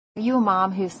Are you a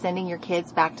mom who's sending your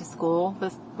kids back to school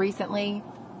recently?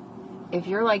 If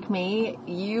you're like me,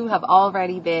 you have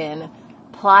already been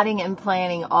plotting and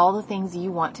planning all the things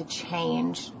you want to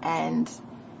change and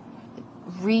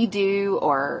redo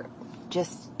or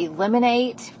just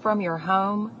eliminate from your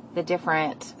home, the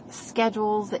different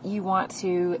schedules that you want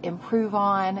to improve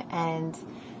on, and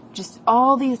just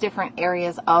all these different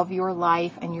areas of your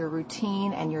life and your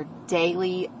routine and your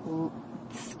daily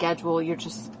schedule,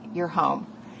 your home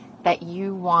that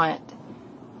you want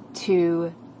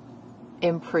to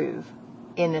improve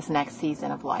in this next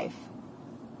season of life.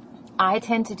 I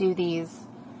tend to do these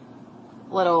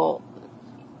little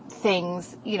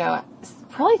things,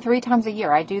 probably 3 times a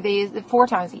year. I do these 4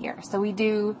 times a year. So we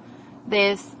do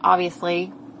this,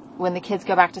 obviously, when the kids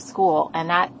go back to school,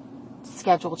 and that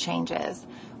schedule changes.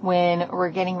 When we're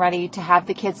getting ready to have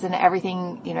the kids and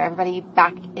everything, everybody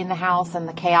back in the house and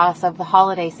the chaos of the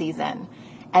holiday season.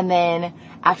 And then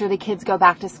after the kids go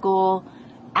back to school,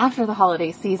 after the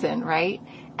holiday season, right?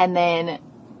 And then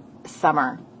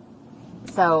summer.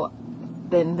 So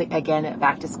then again,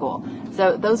 back to school.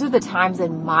 So those are the times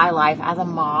in my life as a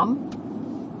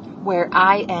mom where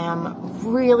I am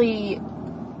really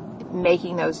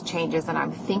making those changes, and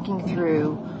I'm thinking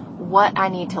through what I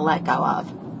need to let go of,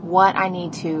 what I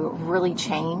need to really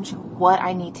change, what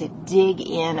I need to dig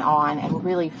in on and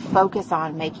really focus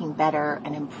on making better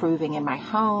and improving in my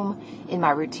home, in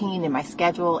my routine, in my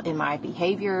schedule, in my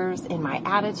behaviors, in my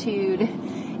attitude,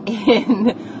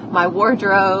 in my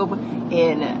wardrobe,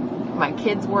 in my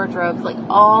kids' wardrobes, like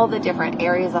all the different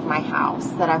areas of my house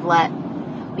that I've let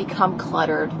become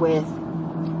cluttered with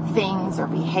things or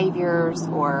behaviors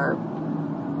or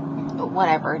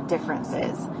whatever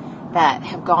differences that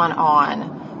have gone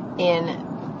on in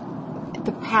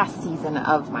the past season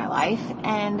of my life,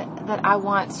 and that I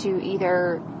want to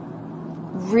either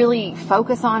really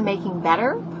focus on making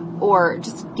better or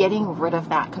just getting rid of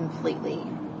that completely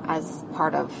as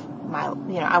part of my,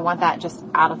 I want that just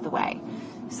out of the way.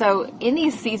 So in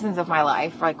these seasons of my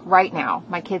life, like right now,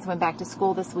 my kids went back to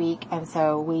school this week, and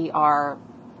so we are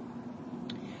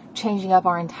changing up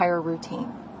our entire routine.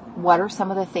 What are some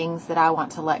of the things that I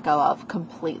want to let go of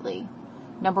completely?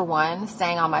 Number 1,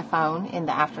 staying on my phone in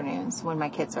the afternoons when my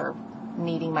kids are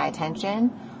needing my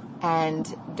attention and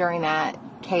during that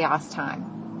chaos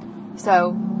time.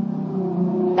 So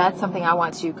that's something I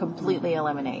want to completely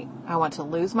eliminate. I want to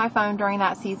lose my phone during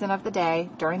that season of the day,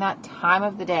 during that time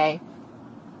of the day.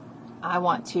 I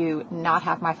want to not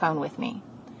have my phone with me.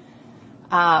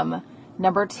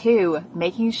 Number 2,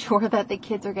 making sure that the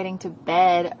kids are getting to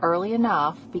bed early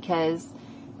enough, because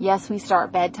yes, we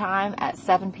start bedtime at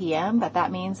 7 p.m., but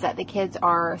that means that the kids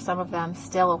are, some of them,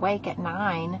 still awake at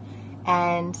 9,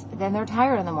 and then they're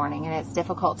tired in the morning, and it's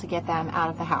difficult to get them out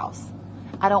of the house.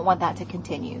 I don't want that to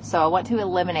continue, so I want to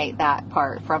eliminate that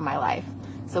part from my life.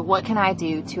 So what can I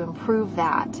do to improve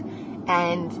that?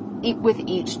 And with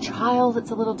each child,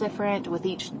 it's a little different. With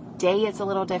each day, it's a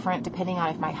little different, depending on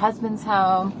if my husband's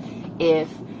home, if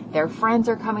their friends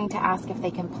are coming to ask if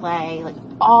they can play. Like,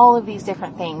 all of these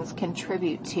different things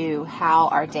contribute to how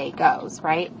our day goes,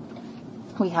 right?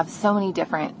 We have so many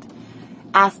different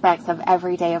aspects of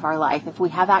every day of our life. If we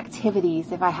have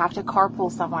activities, if I have to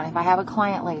carpool someone, if I have a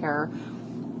client later,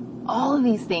 all of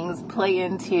these things play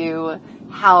into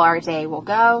how our day will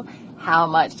go, how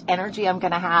much energy I'm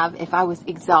going to have. If I was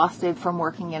exhausted from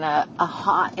working in a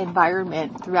hot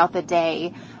environment throughout the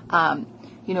day,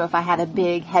 if I had a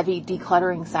big, heavy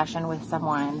decluttering session with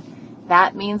someone,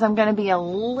 that means I'm going to be a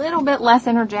little bit less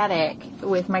energetic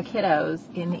with my kiddos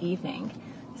in the evening.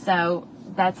 So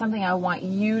that's something I want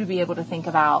you to be able to think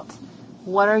about.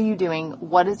 What are you doing?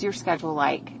 What is your schedule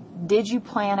like? Did you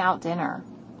plan out dinner?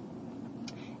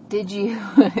 Did you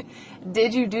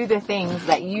do the things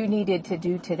that you needed to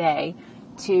do today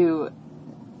to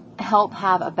help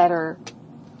have a better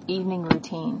evening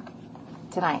routine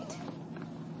tonight?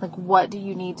 Like, what do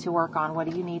you need to work on? What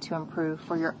do you need to improve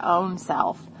for your own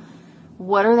self?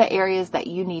 What are the areas that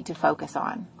you need to focus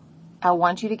on? I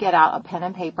want you to get out a pen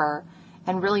and paper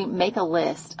and really make a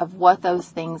list of what those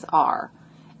things are.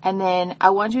 And then I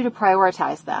want you to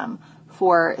prioritize them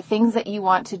for things that you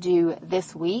want to do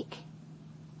this week,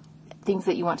 things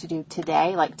that you want to do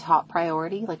today, like top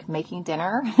priority, like making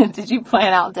dinner. Did you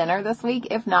plan out dinner this week?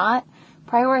 If not,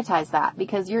 prioritize that,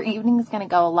 because your evening is going to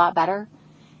go a lot better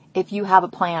if you have a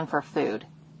plan for food,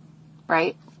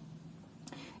 right?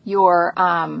 Your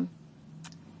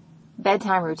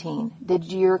bedtime routine. Did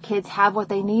your kids have what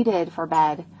they needed for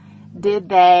bed? Did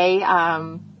they,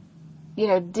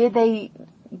 did they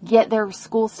get their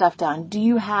school stuff done? Do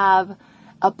you have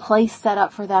a place set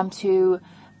up for them to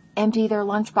empty their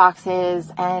lunch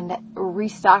boxes and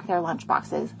restock their lunch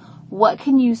boxes. What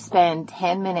can you spend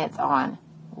 10 minutes on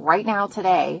right now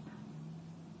today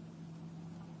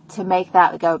to make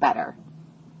that go better?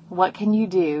 What can you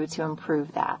do to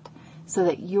improve that so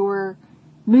that you're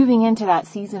moving into that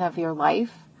season of your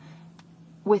life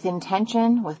with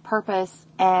intention, with purpose,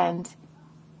 and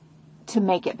to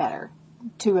make it better,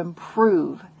 to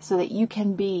improve so that you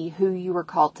can be who you were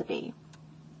called to be?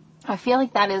 I feel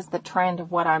like that is the trend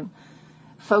of what I'm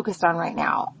focused on right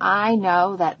now. I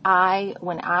know that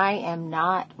when I am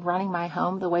not running my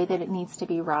home the way that it needs to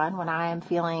be run, when I am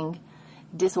feeling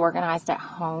disorganized at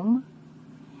home,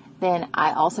 then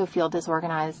I also feel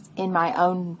disorganized in my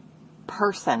own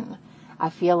person. I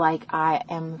feel like I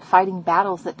am fighting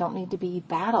battles that don't need to be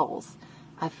battles.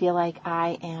 I feel like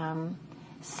I am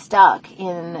stuck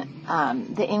in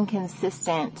the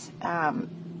inconsistent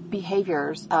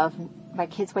behaviors of my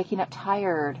kids waking up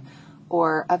tired,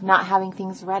 or of not having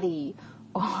things ready,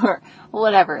 or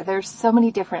whatever. There's so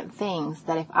many different things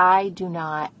that if I do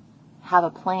not have a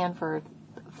plan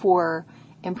for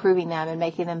improving them and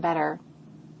making them better,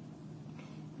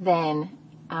 then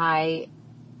I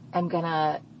am going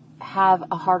to have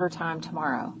a harder time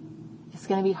tomorrow. It's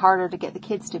going to be harder to get the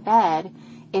kids to bed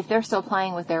if they're still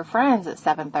playing with their friends at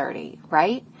 7:30,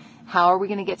 right? How are we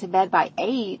going to get to bed by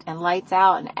 8 and lights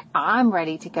out and I'm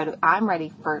ready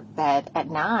for bed at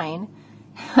 9?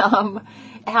 How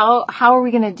are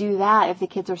we going to do that if the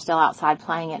kids are still outside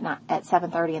playing at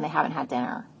 7:30 and they haven't had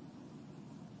dinner?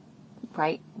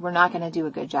 Right? We're not going to do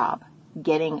a good job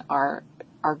getting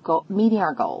meeting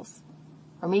our goals,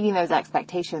 or meeting those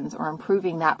expectations, or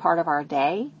improving that part of our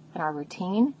day and our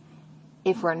routine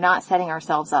if we're not setting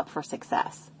ourselves up for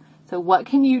success. So what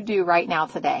can you do right now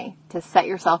today to set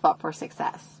yourself up for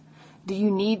success? Do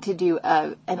you need to do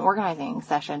an organizing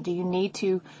session? Do you need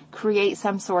to create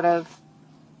some sort of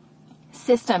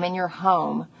system in your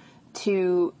home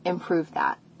to improve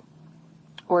that,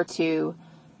 or to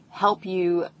help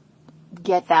you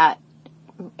get that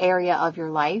area of your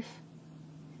life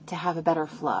to have a better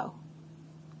flow?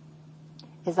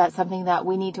 Is that something that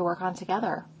we need to work on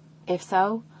together? If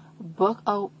so, book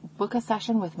a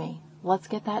session with me. Let's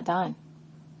get that done.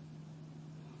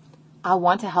 I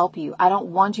want to help you. I don't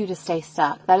want you to stay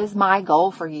stuck. That is my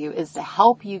goal for you, is to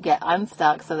help you get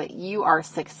unstuck so that you are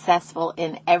successful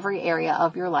in every area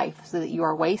of your life, so that you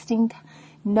are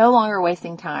no longer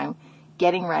wasting time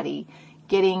getting ready,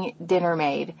 getting dinner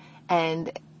made,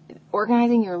 and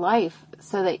organizing your life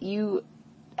so that you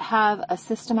have a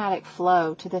systematic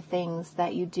flow to the things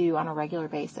that you do on a regular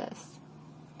basis.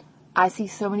 I see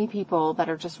so many people that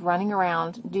are just running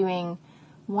around doing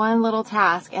one little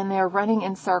task, and they're running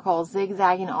in circles,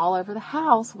 zigzagging all over the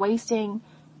house, wasting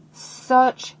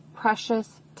such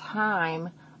precious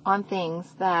time on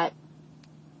things that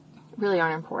really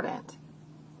aren't important.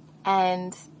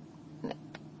 And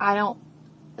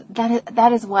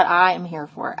that is what I am here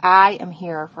for. I am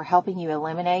here for helping you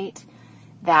eliminate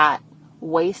that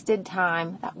wasted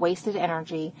time, that wasted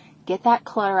energy, get that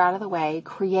clutter out of the way,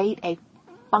 create a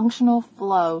functional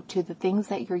flow to the things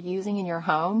that you're using in your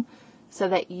home so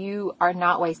that you are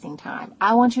not wasting time.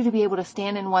 I want you to be able to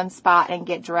stand in one spot and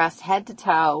get dressed head to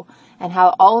toe and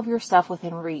have all of your stuff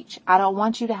within reach. I don't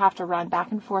want you to have to run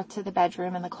back and forth to the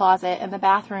bedroom and the closet and the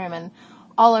bathroom and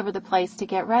all over the place to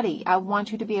get ready. I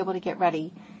want you to be able to get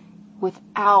ready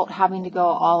without having to go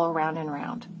all around and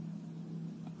around.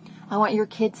 I want your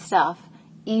kids' stuff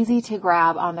easy to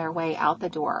grab on their way out the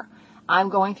door. I'm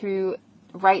going through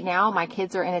right now, my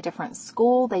kids are in a different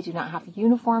school. They do not have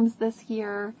uniforms this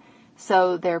year.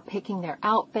 So they're picking their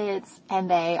outfits, and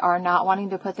they are not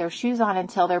wanting to put their shoes on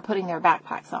until they're putting their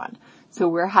backpacks on. So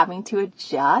we're having to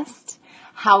adjust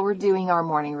how we're doing our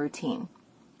morning routine.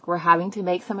 We're having to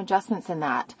make some adjustments in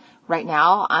that. Right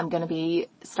now, I'm going to be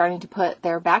starting to put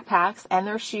their backpacks and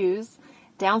their shoes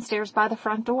downstairs by the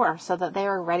front door so that they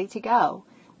are ready to go.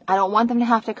 I don't want them to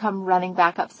have to come running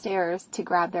back upstairs to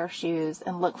grab their shoes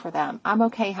and look for them. I'm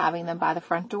okay having them by the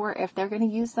front door if they're going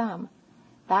to use them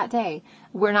that day.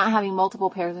 We're not having multiple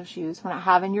pairs of shoes. We're not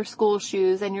having your school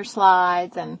shoes and your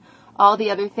slides and all the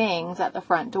other things at the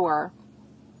front door.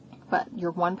 But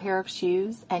your one pair of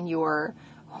shoes and your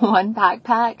one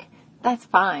backpack, that's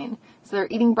fine. So they're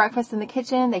eating breakfast in the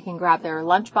kitchen. They can grab their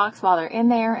lunchbox while they're in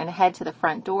there and head to the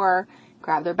front door,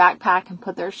 grab their backpack and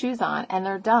put their shoes on, and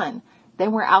they're done.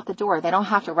 Then we're out the door. They don't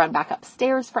have to run back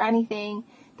upstairs for anything.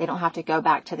 They don't have to go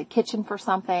back to the kitchen for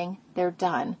something. They're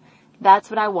done.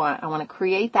 That's what I want. I want to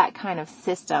create that kind of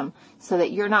system so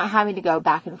that you're not having to go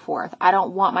back and forth. I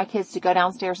don't want my kids to go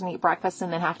downstairs and eat breakfast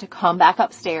and then have to come back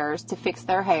upstairs to fix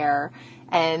their hair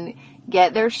and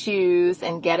get their shoes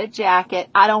and get a jacket.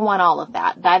 I don't want all of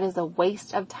that. That is a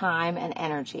waste of time and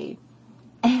energy.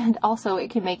 And also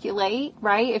it can make you late,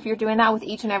 right? If you're doing that with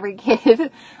each and every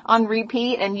kid on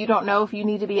repeat and you don't know if you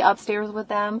need to be upstairs with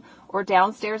them or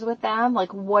downstairs with them,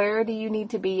 like where do you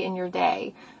need to be in your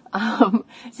day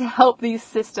to help these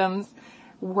systems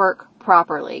work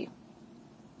properly?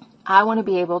 I want to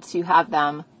be able to have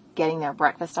them getting their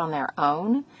breakfast on their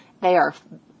own.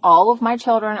 All of my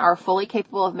children are fully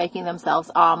capable of making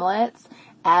themselves omelets,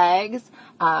 eggs,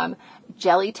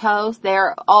 jelly toast.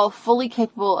 They're all fully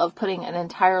capable of putting an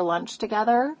entire lunch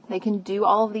together. They can do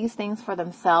all of these things for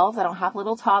themselves. I don't have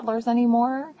little toddlers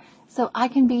anymore, so I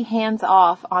can be hands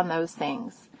off on those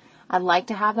things. I'd like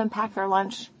to have them pack their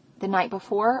lunch the night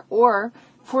before or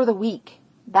for the week.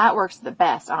 That works the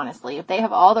best, honestly. If they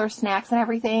have all their snacks and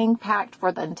everything packed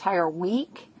for the entire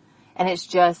week and it's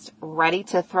just ready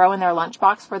to throw in their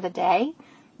lunchbox for the day,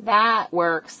 that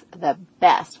works the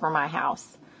best for my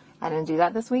house. I didn't do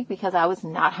that this week because I was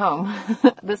not home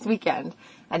this weekend.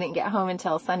 I didn't get home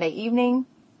until Sunday evening.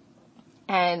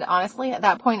 And honestly, at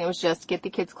that point, it was just get the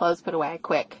kids' clothes put away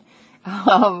quick.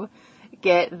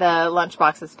 Get the lunch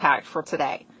boxes packed for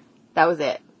today. That was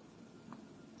it.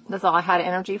 That's all I had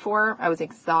energy for. I was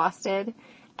exhausted.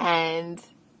 And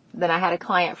then I had a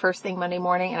client first thing Monday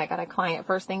morning, and I got a client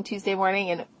first thing Tuesday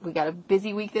morning, and we got a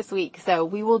busy week this week. So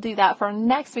we will do that for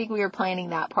next week. We are planning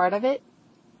that part of it.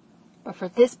 But for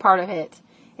this part of it,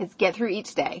 it's get through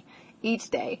each day. Each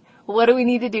day. What do we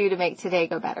need to do to make today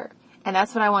go better? And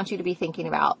that's what I want you to be thinking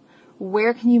about.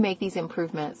 Where can you make these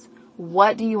improvements?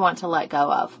 What do you want to let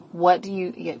go of?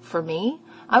 For me,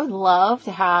 I would love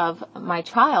to have my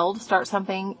child start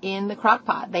something in the crock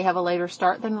pot. They have a later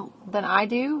start than I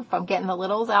do. If I'm getting the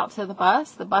littles out to the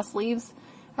bus leaves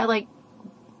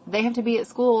they have to be at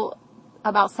school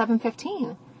about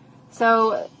 7:15.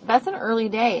 So that's an early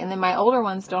day. And then my older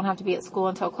ones don't have to be at school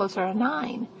until closer to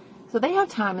 9. So they have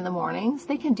time in the mornings.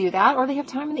 They can do that. Or they have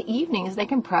time in the evenings. They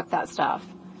can prep that stuff.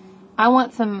 I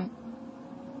want some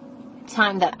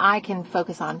time that I can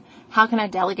focus on how can I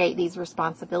delegate these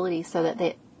responsibilities so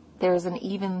that there's an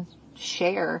even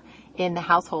share in the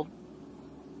household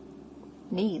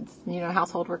needs,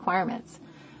 household requirements.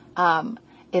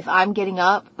 If I'm getting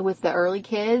up with the early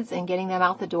kids and getting them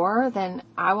out the door, then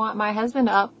I want my husband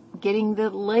up getting the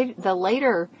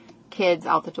later kids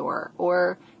out the door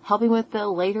or helping with the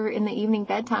later in the evening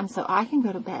bedtime so I can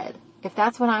go to bed. If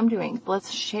that's what I'm doing,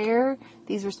 let's share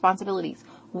these responsibilities.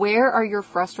 Where are your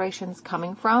frustrations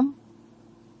coming from?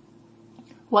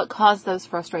 What caused those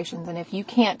frustrations? And if you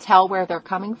can't tell where they're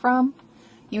coming from,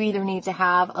 you either need to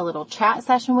have a little chat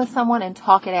session with someone and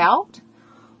talk it out,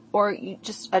 or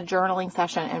just a journaling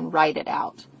session and write it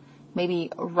out. Maybe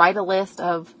write a list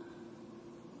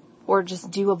or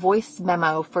just do a voice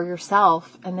memo for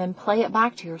yourself and then play it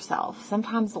back to yourself.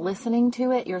 Sometimes listening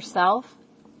to it yourself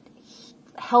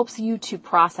helps you to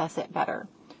process it better.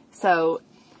 So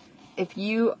if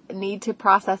you need to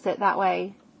process it that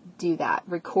way, do that.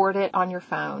 Record it on your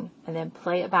phone and then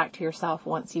play it back to yourself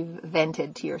once you've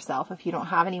vented to yourself. If you don't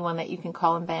have anyone that you can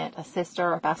call and vent, a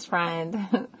sister, a best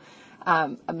friend,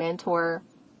 a mentor,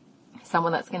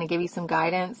 someone that's going to give you some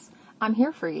guidance, I'm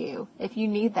here for you. If you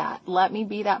need that, let me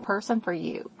be that person for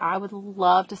you. I would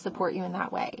love to support you in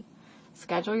that way.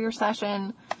 Schedule your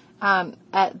session at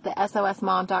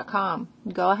thesosmom.com.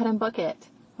 Go ahead and book it.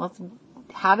 Let's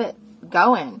have it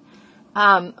going.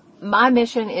 My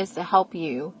mission is to help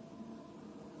you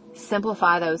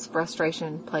simplify those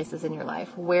frustration places in your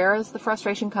life. Where is the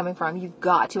frustration coming from? You've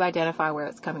got to identify where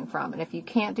it's coming from. And if you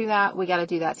can't do that, we got to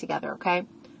do that together, okay?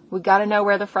 We got to know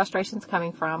where the frustration's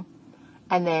coming from,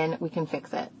 and then we can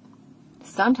fix it.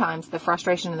 Sometimes the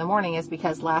frustration in the morning is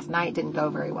because last night didn't go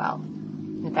very well.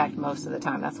 In fact, most of the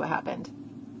time that's what happened.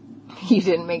 You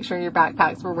didn't make sure your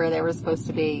backpacks were where they were supposed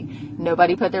to be.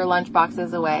 Nobody put their lunch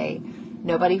boxes away.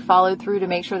 Nobody followed through to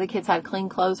make sure the kids had clean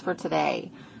clothes for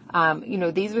today.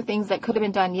 These are things that could have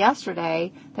been done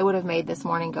yesterday that would have made this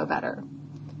morning go better.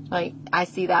 I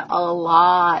see that a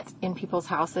lot in people's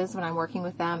houses when I'm working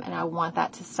with them, and I want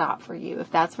that to stop for you. If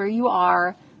that's where you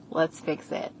are, let's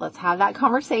fix it. Let's have that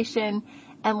conversation,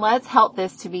 and let's help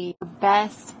this to be the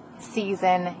best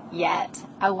season yet.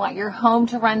 I want your home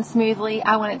to run smoothly.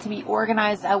 I want it to be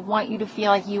organized. I want you to feel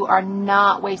like you are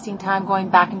not wasting time going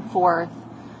back and forth.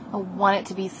 I want it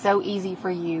to be so easy for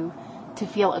you to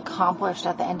feel accomplished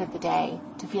at the end of the day,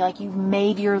 to feel like you've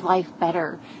made your life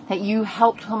better, that you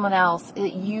helped someone else,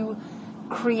 that you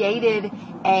created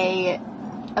a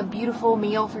a beautiful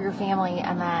meal for your family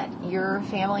and that your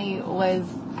family was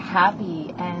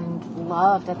happy and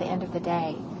loved at the end of the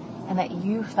day, and that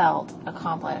you felt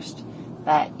accomplished,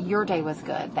 that your day was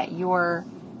good, that your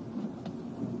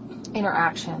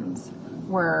interactions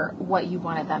were what you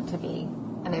wanted them to be.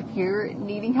 And if you're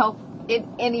needing help in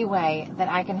any way that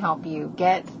I can help you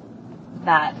get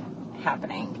that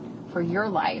happening for your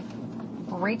life,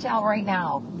 reach out right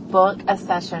now. Book a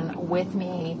session with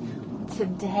me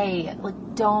today.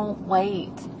 Like, don't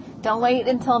wait. Don't wait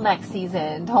until next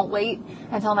season. Don't wait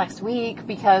until next week,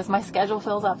 because my schedule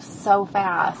fills up so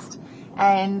fast.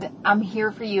 And I'm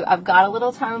here for you. I've got a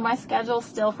little time in my schedule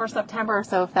still for September.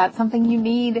 So if that's something you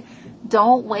need,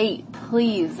 don't wait.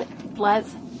 Please,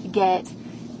 let's get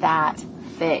that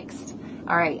fixed.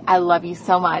 All right. I love you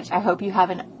so much. I hope you have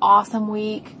an awesome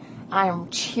week. I am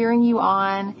cheering you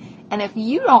on. And if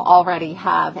you don't already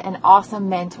have an awesome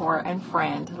mentor and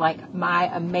friend, like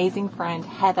my amazing friend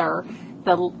Heather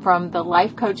from the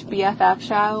Life Coach BFF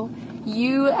show,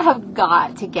 you have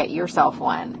got to get yourself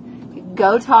one.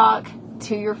 Go talk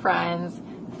to your friends.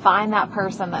 Find that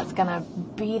person that's going to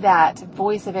be that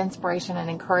voice of inspiration and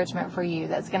encouragement for you,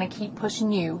 that's going to keep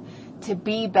pushing you to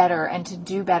be better and to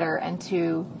do better and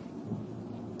to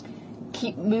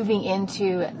keep moving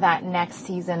into that next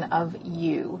season of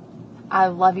you. I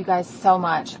love you guys so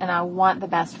much, and I want the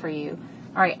best for you.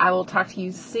 All right, I will talk to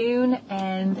you soon,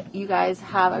 and you guys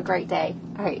have a great day.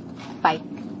 All right, bye.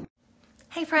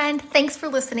 Hey friend, thanks for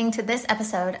listening to this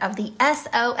episode of the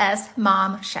SOS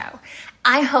Mom Show.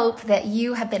 I hope that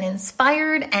you have been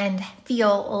inspired and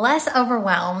feel less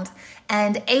overwhelmed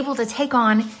and able to take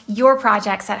on your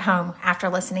projects at home after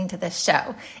listening to this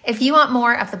show. If you want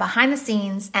more of the behind the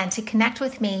scenes and to connect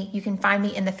with me, you can find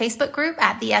me in the Facebook group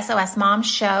at the SOS Mom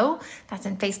Show. That's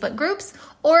in Facebook groups,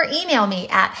 or email me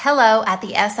at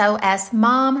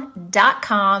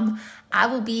hello@thesosmom.com. I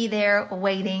will be there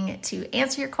waiting to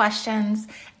answer your questions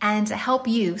and to help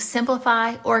you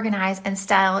simplify, organize, and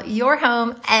style your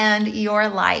home and your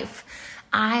life.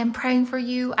 I am praying for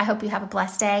you. I hope you have a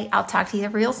blessed day. I'll talk to you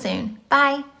real soon.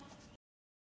 Bye.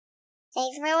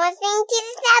 Thanks for listening to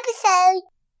this episode.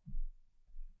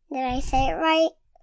 Did I say it right?